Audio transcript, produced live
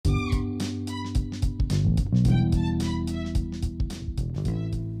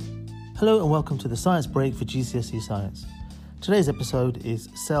Hello and welcome to the Science Break for GCSE Science. Today's episode is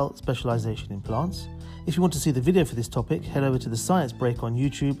cell specialization in plants. If you want to see the video for this topic, head over to the Science Break on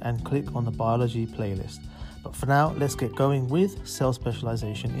YouTube and click on the biology playlist. But for now, let's get going with cell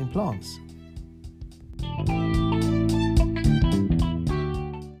specialization in plants.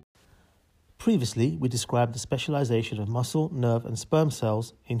 Previously, we described the specialization of muscle, nerve and sperm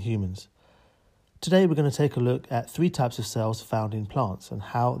cells in humans. Today we're going to take a look at three types of cells found in plants and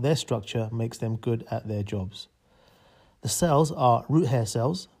how their structure makes them good at their jobs. The cells are root hair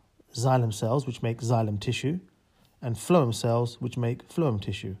cells, xylem cells which make xylem tissue, and phloem cells which make phloem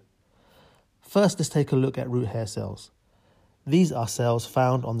tissue. First, let's take a look at root hair cells. These are cells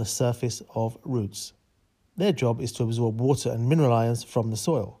found on the surface of roots. Their job is to absorb water and mineral ions from the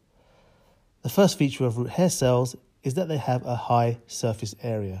soil. The first feature of root hair cells is that they have a high surface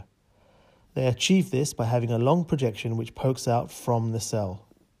area. They achieve this by having a long projection which pokes out from the cell.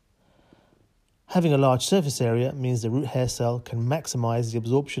 Having a large surface area means the root hair cell can maximize the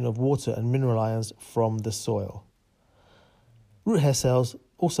absorption of water and mineral ions from the soil. Root hair cells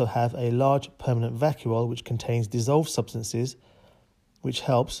also have a large permanent vacuole which contains dissolved substances which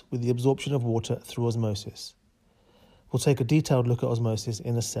helps with the absorption of water through osmosis. We'll take a detailed look at osmosis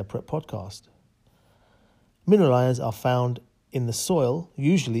in a separate podcast. Mineral ions are found in the soil,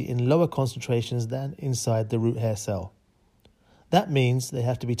 usually in lower concentrations than inside the root hair cell. That means they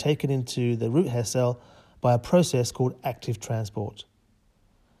have to be taken into the root hair cell by a process called active transport.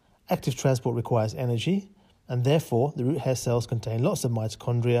 Active transport requires energy, and therefore the root hair cells contain lots of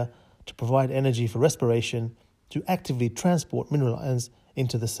mitochondria to provide energy for respiration to actively transport mineral ions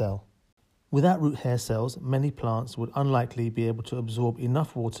into the cell. Without root hair cells, many plants would unlikely be able to absorb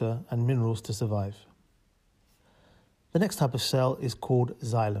enough water and minerals to survive. The next type of cell is called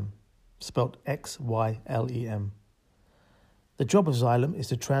xylem, spelt X-Y-L-E-M. The job of xylem is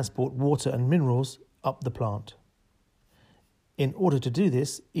to transport water and minerals up the plant. In order to do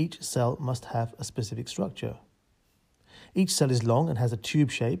this, each cell must have a specific structure. Each cell is long and has a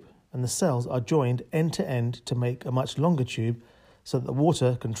tube shape, and the cells are joined end to end to make a much longer tube so that the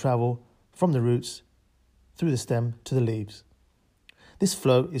water can travel from the roots through the stem to the leaves. This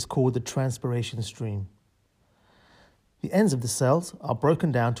flow is called the transpiration stream. The ends of the cells are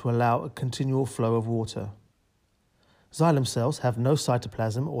broken down to allow a continual flow of water. Xylem cells have no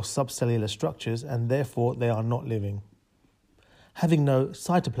cytoplasm or subcellular structures and therefore they are not living. Having no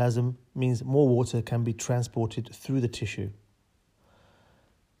cytoplasm means more water can be transported through the tissue.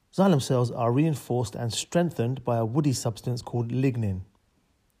 Xylem cells are reinforced and strengthened by a woody substance called lignin.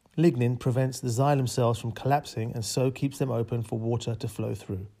 Lignin prevents the xylem cells from collapsing and so keeps them open for water to flow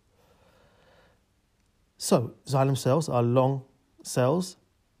through. So, xylem cells are long cells,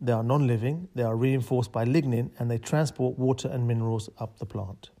 they are non-living, they are reinforced by lignin and they transport water and minerals up the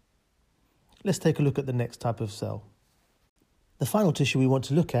plant. Let's take a look at the next type of cell. The final tissue we want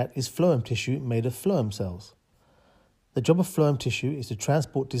to look at is phloem tissue made of phloem cells. The job of phloem tissue is to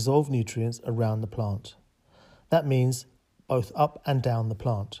transport dissolved nutrients around the plant. That means both up and down the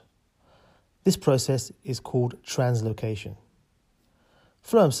plant. This process is called translocation.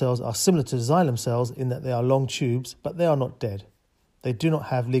 Phloem cells are similar to xylem cells in that they are long tubes, but they are not dead. They do not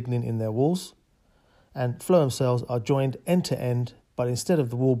have lignin in their walls, and phloem cells are joined end to end, but instead of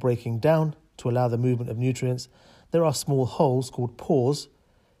the wall breaking down to allow the movement of nutrients, there are small holes called pores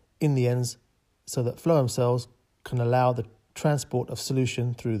in the ends so that phloem cells can allow the transport of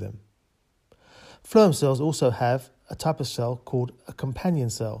solution through them. Phloem cells also have a type of cell called a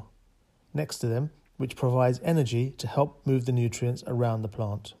companion cell next to them, which provides energy to help move the nutrients around the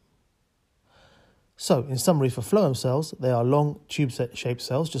plant. So, in summary for phloem cells, they are long tube-shaped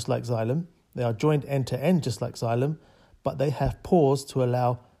cells just like xylem. They are joined end to end just like xylem, but they have pores to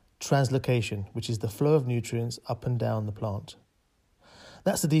allow translocation, which is the flow of nutrients up and down the plant.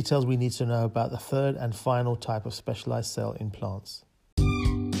 That's the details we need to know about the third and final type of specialized cell in plants.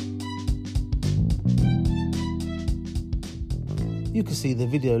 You can see the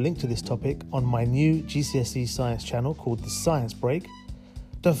video link to this topic on my new GCSE Science channel called The Science Break.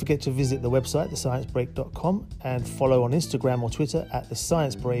 Don't forget to visit the website, thesciencebreak.com, and follow on Instagram or Twitter at The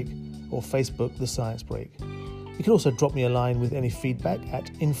Science Break or Facebook, The Science Break. You can also drop me a line with any feedback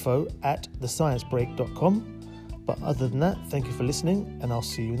at info@thesciencebreak.com. But other than that, thank you for listening, and I'll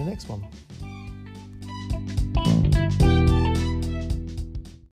see you in the next one.